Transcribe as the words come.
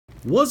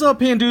What's up,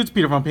 Panda dudes?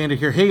 Peter from Panda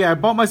here. Hey, I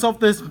bought myself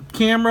this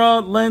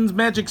camera lens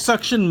magic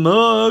suction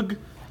mug,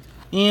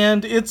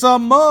 and it's a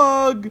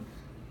mug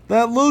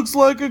that looks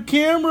like a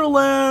camera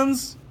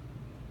lens.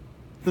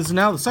 This is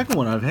now the second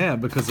one I've had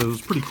because it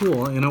was pretty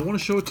cool, and I want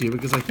to show it to you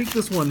because I think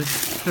this one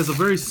has a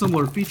very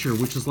similar feature,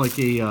 which is like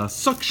a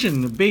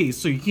suction base,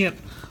 so you can't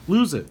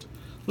lose it.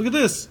 Look at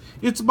this.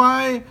 It's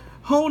by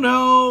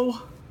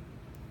Ouoh.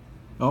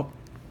 Oh,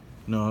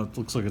 no, it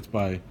looks like it's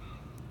by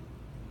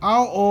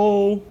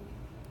Ouoh.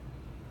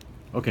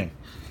 Okay,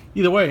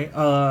 either way,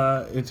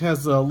 it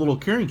has a little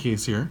carrying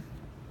case here.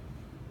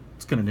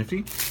 It's kind of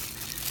nifty.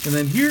 And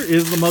then here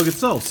is the mug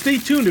itself. Stay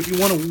tuned if you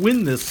want to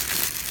win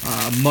this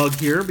mug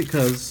here,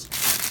 because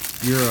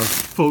you're a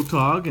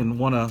photog and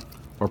want to,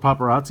 or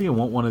paparazzi and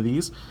want one of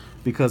these,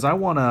 because I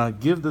want to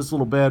give this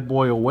little bad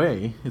boy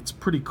away. It's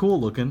pretty cool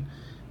looking.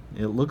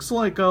 It looks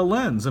like a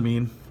lens. I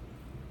mean,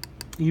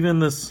 even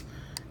this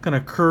kind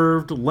of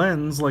curved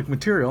lens like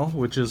material,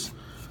 which is,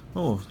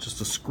 oh,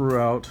 just a screw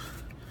out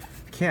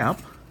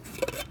cap.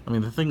 I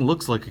mean, the thing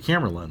looks like a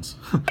camera lens.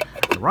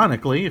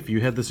 Ironically, if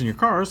you had this in your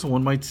car,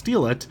 someone might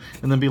steal it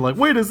and then be like,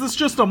 wait, is this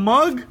just a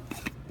mug?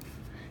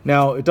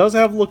 Now, it does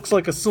have, looks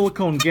like a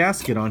silicone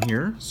gasket on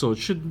here, so it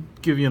should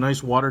give you a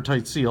nice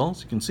watertight seal.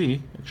 As you can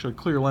see, actually a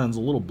clear lens,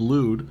 a little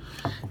blued.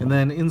 And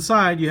then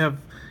inside you have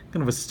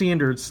kind of a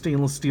standard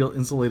stainless steel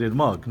insulated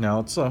mug. Now,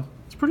 it's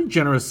pretty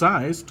generous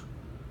sized.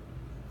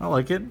 I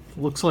like it.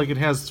 Looks like it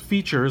has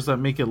features that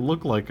make it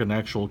look like an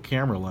actual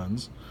camera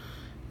lens.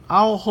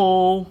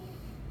 Ouoh,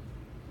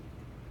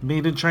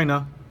 made in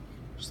China,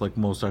 just like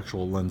most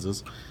actual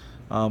lenses.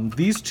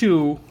 These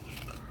two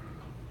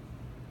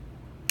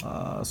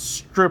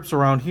strips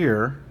around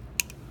here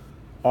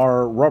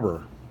are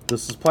rubber.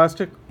 This is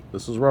plastic,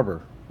 this is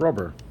rubber.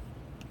 Rubber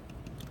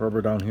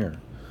down here.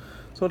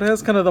 So it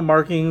has kind of the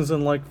markings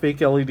and like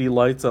fake LED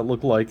lights that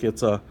look like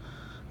it's a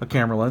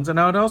camera lens. And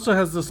now it also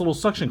has this little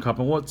suction cup.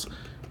 And what's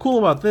cool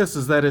about this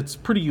is that it's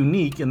pretty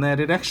unique in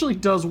that it actually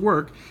does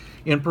work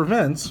and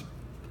prevents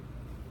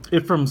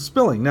it from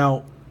spilling.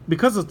 Now,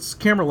 because it's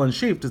camera lens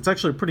shaped, it's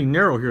actually pretty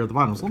narrow here at the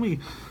bottom. So let me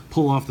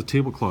pull off the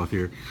tablecloth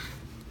here.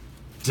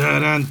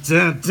 Dun, dun,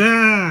 dun,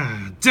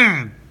 dun,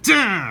 dun,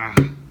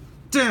 dun,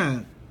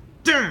 dun,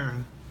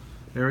 dun.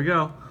 There we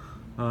go.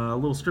 A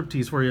little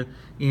striptease for you.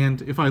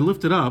 And if I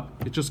lift it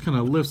up, it just kind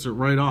of lifts it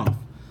right off.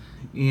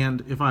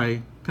 And if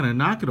I kind of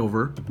knock it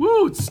over,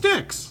 woo, it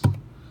sticks.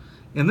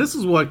 And this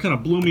is what kind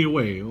of blew me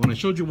away. When I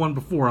showed you one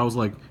before, I was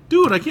like,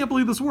 dude, I can't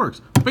believe this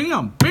works.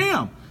 Bam,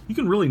 bam. You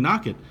can really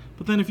knock it.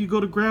 But then if you go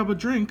to grab a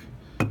drink,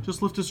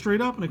 just lift it straight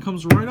up and it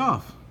comes right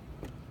off.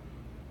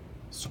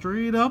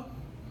 Straight up,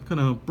 kind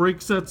of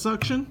breaks that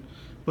suction.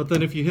 But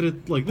then if you hit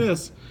it like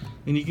this,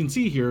 and you can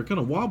see here, it kind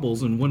of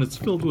wobbles, and when it's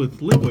filled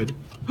with liquid,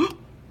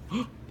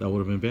 that would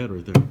have been bad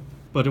right there.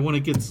 But when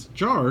it gets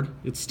jarred,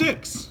 it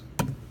sticks.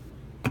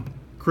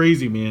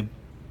 Crazy, man.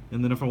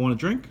 And then if I want to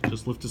drink,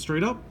 just lift it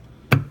straight up.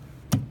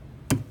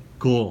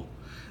 Cool.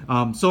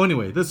 So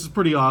anyway, this is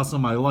pretty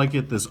awesome. I like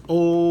it. This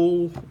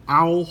Ouoh.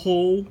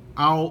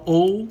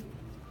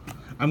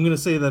 I'm going to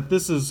say that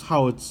this is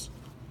how it's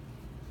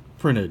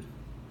printed.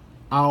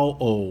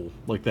 Ouoh,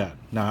 like that,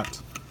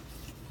 not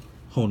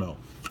Ouoh.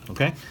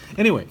 Okay?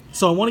 Anyway,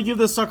 so I want to give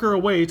this sucker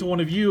away to one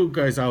of you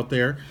guys out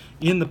there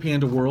in the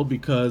Panda world,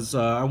 because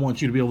I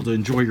want you to be able to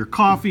enjoy your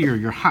coffee or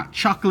your hot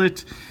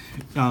chocolate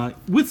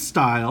with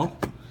style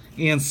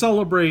and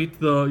celebrate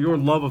your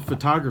love of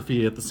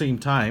photography at the same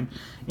time.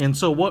 And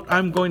so what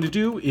I'm going to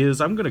do is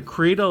I'm going to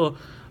create a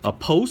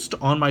post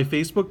on my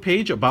Facebook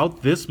page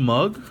about this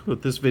mug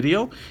with this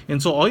video.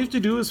 And so all you have to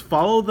do is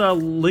follow the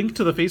link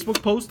to the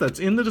Facebook post that's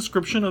in the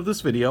description of this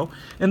video,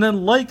 and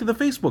then like the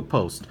Facebook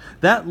post.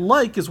 That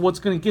like is what's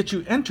going to get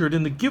you entered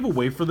in the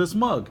giveaway for this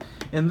mug.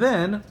 And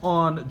then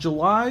on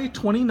July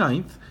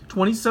 29th,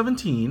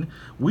 2017,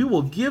 we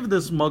will give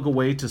this mug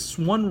away to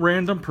one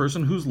random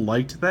person who's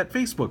liked that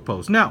Facebook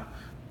post. Now,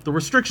 the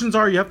restrictions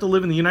are you have to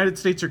live in the United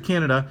States or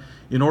Canada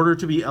in order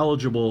to be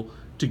eligible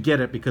to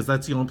get it, because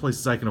that's the only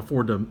places I can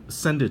afford to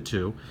send it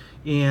to.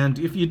 And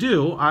if you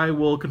do, I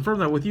will confirm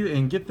that with you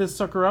and get this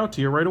sucker out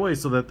to you right away,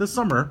 so that this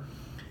summer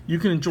you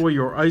can enjoy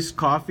your iced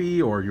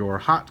coffee or your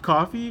hot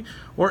coffee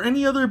or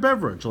any other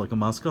beverage like a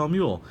Moscow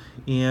Mule,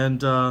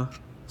 and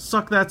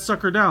suck that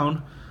sucker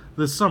down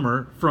this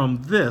summer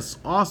from this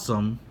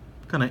awesome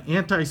kind of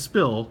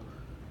anti-spill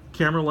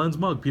camera lens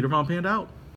mug. Peter von Panda out.